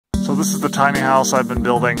So this is the tiny house I've been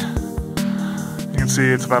building. You can see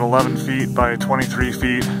it's about 11 feet by 23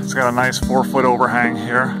 feet. It's got a nice 4-foot overhang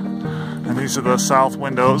here. And these are the south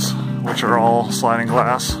windows, which are all sliding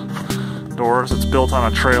glass doors. It's built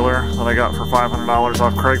on a trailer that I got for $500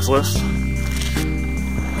 off Craigslist.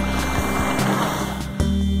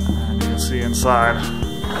 And you can see inside.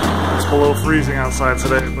 It's below freezing outside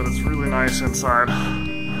today, but it's really nice inside.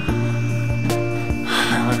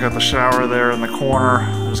 And I've got the shower there in the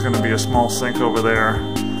corner. There's going to be a small sink over there.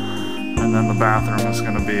 And then the bathroom is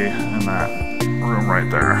going to be in that room right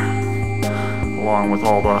there, along with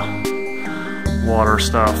all the water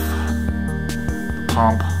stuff, the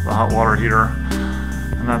pump, the hot water heater,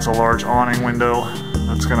 and that's a large awning window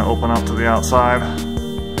that's going to open up to the outside.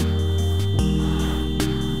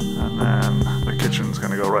 And then the kitchen's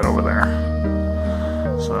going to go right over there.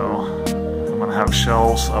 So I'm going to have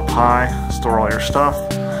shelves up high, store all your stuff,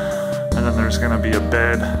 and then there's going to be a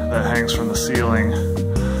bed that hangs from the ceiling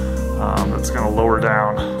that's going to lower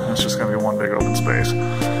down. It's just going to be one big open space.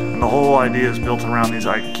 And the whole idea is built around these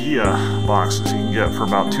IKEA boxes you can get for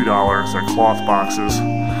about $2. They're cloth boxes.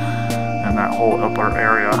 And that whole upper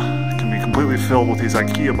area can be completely filled with these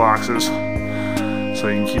IKEA boxes, so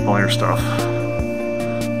you can keep all your stuff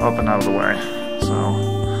up and out of the way. So,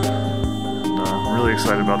 I'm really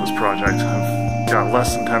excited about this project. I've got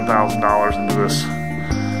less than $10,000 into this,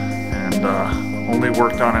 and only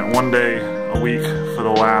worked on it one day a week for the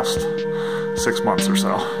last 6 months or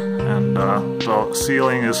so. And the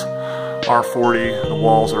ceiling is R40, the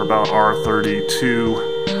walls are about R32,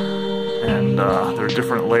 and there are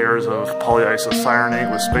different layers of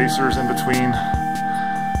polyisocyanate with spacers in between.